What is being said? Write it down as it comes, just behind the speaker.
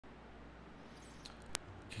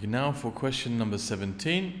Okay, now for question number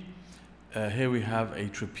 17. Here we have a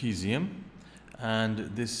trapezium, and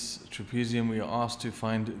this trapezium we are asked to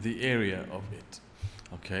find the area of it.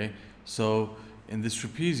 Okay, so in this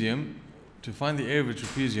trapezium, to find the area of a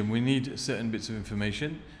trapezium, we need certain bits of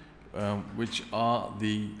information, which are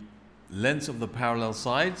the lengths of the parallel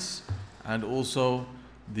sides and also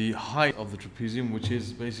the height of the trapezium, which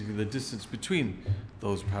is basically the distance between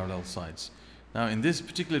those parallel sides. Now in this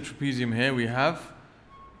particular trapezium here we have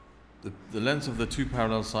the lengths of the two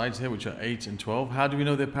parallel sides here, which are 8 and 12. How do we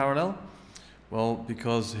know they're parallel? Well,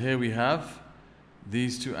 because here we have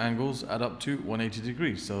these two angles add up to 180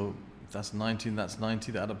 degrees. So if that's 90 and that's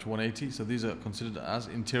 90, they add up to 180. So these are considered as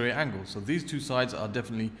interior angles. So these two sides are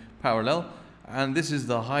definitely parallel. And this is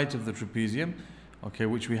the height of the trapezium, okay,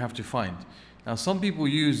 which we have to find. Now some people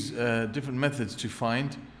use different methods to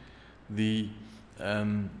find the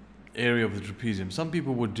area of the trapezium. Some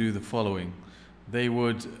people would do the following. They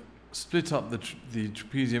would split up the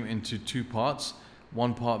trapezium into two parts,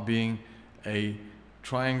 one part being a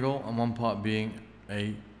triangle and one part being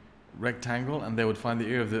a rectangle, and they would find the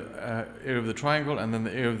area of the triangle and then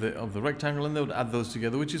the area of the rectangle, and they would add those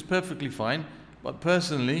together, which is perfectly fine. But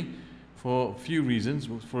personally, for a few reasons,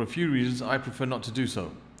 I prefer not to do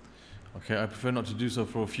so. Okay, I prefer not to do so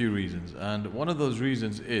for a few reasons, and one of those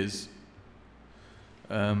reasons is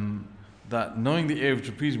that knowing the area of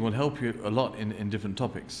trapezium will help you a lot in different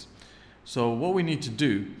topics. So what we need to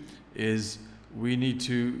do is we need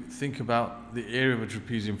to think about the area of a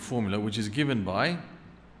trapezium formula, which is given by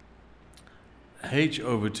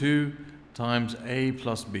h/2 times a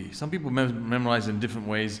plus b. Some people memorize in different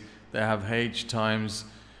ways. They have h times,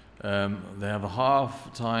 they have a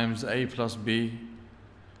half times a plus b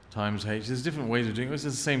times h. There's different ways of doing it. It's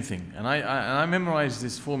the same thing. And I memorize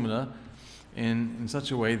this formula in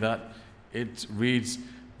such a way that it reads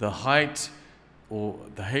the height, or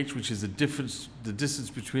the h, which is the distance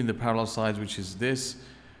between the parallel sides, which is this,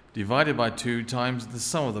 divided by 2 times the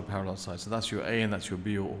sum of the parallel sides. So that's your a and that's your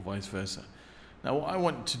b, or vice versa. Now what I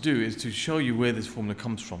want to do is to show you where this formula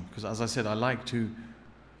comes from, because as I said, I like to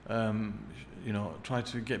try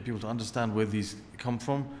to get people to understand where these come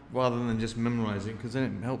from rather than just memorizing, because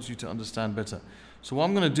then it helps you to understand better. So what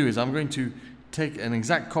I'm going to do is I'm going to take an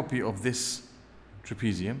exact copy of this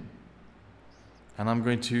trapezium and I'm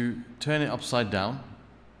going to turn it upside down,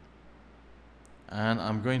 and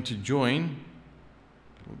I'm going to join,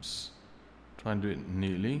 try and do it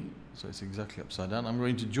neatly so it's exactly upside down. I'm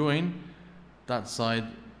going to join that side,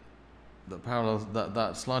 the parallel,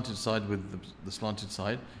 that slanted side with the slanted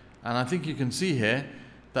side, and I think you can see here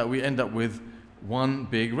that we end up with one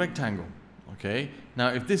big rectangle. Okay, now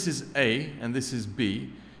if this is A and this is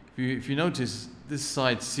B, if you notice, this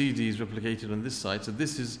side CD is replicated on this side, so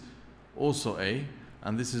this is also A,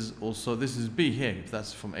 and this is B here. If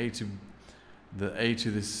that's from A to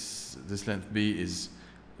this length B is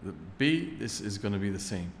the B, this is going to be the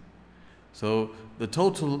same. So the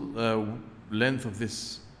total length of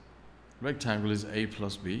this rectangle is A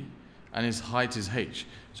plus B, and its height is H.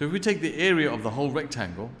 So if we take the area of the whole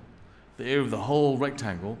rectangle, you're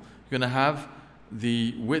going to have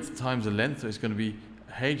the width times the length, so it's going to be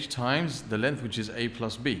H times the length, which is A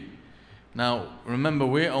plus B. Now remember,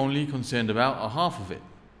 we're only concerned about a half of it.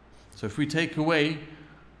 So if we take away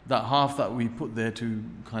that half that we put there to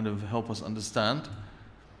kind of help us understand,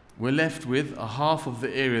 we're left with a half of the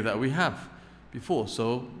area that we have before.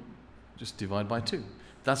 So just divide by 2.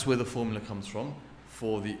 That's where the formula comes from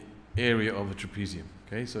for the area of a trapezium.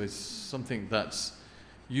 Okay, so it's something that's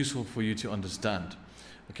useful for you to understand.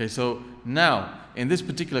 Okay, so now in this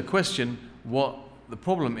particular question, what the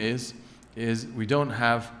problem is we don't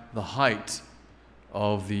have the height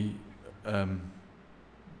of the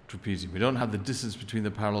trapezium. We don't have the distance between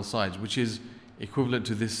the parallel sides, which is equivalent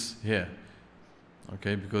to this here.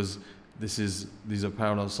 Okay, because these are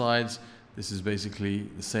parallel sides. This is basically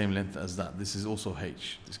the same length as that. This is also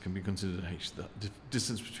h. This can be considered h, the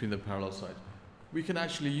distance between the parallel sides. We can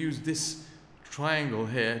actually use this triangle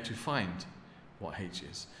here to find what h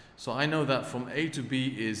is. So I know that from A to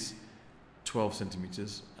B is 12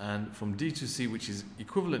 centimeters, and from D to C, which is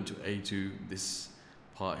equivalent to A to this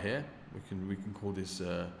part here, we can call this,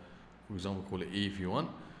 for example, call it E if you want.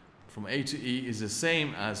 From A to E is the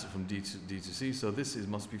same as from D to C, so this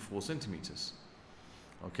must be 4 centimeters.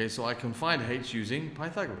 Okay, so I can find h using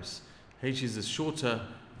Pythagoras. H is the shorter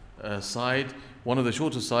side, one of the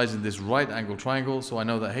shorter sides in this right angle triangle, so I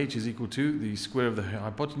know that h is equal to the square of the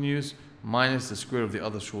hypotenuse minus the square of the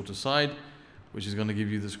other shorter side, which is going to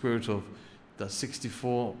give you the square root of that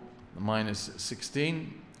 64 minus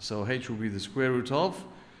 16. So h will be the square root of,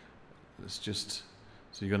 so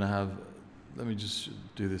you're going to have let me just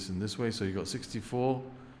do this in this way. So you've got 64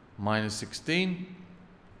 minus 16,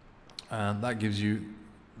 and that gives you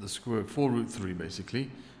the square 4 root 3 basically.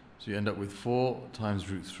 So you end up with 4 times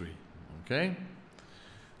root 3. Okay,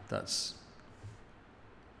 that's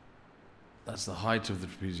the height of the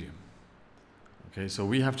trapezium. Okay, so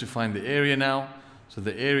we have to find the area now. So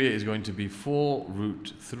the area is going to be 4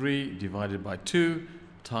 root 3 divided by 2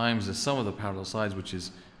 times the sum of the parallel sides, which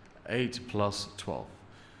is 8 plus 12.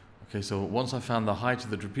 Okay, so once I found the height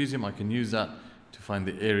of the trapezium, I can use that to find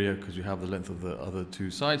the area because you have the length of the other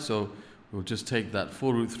two sides. So we'll just take that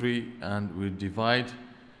 4 root 3 and we'll divide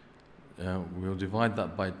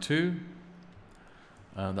that by 2.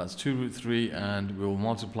 That's 2 root 3, and we'll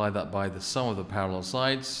multiply that by the sum of the parallel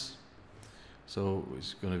sides. So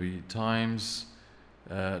it's going to be times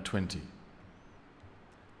 20.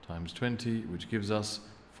 Times 20, which gives us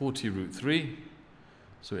 40 root 3.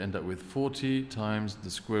 So we end up with 40 times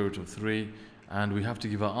the square root of 3, and we have to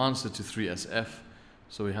give our answer to 3SF.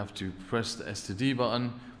 So we have to press the S to D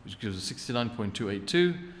button, which gives us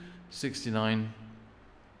 69.282,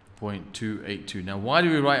 69.282. Now, why do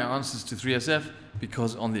we write our answers to 3SF?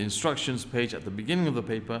 Because on the instructions page at the beginning of the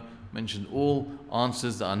paper, mentioned all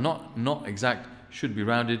answers that are not exact should be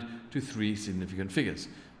rounded to 3 significant figures.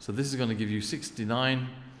 So this is going to give you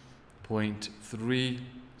 69.3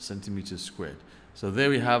 centimeters squared. So there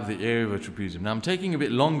we have the area of a trapezium. Now I'm taking a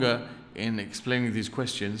bit longer in explaining these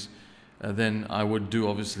questions than I would do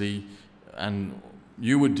obviously, and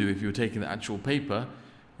you would do if you were taking the actual paper,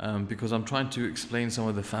 because I'm trying to explain some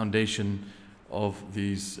of the foundation of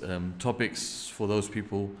these topics for those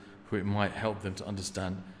people who it might help them to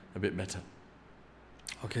understand a bit better.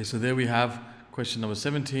 Okay, so there we have question number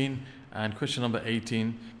 17, and question number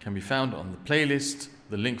 18 can be found on the playlist,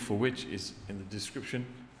 the link for which is in the description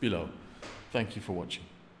below. Thank you for watching.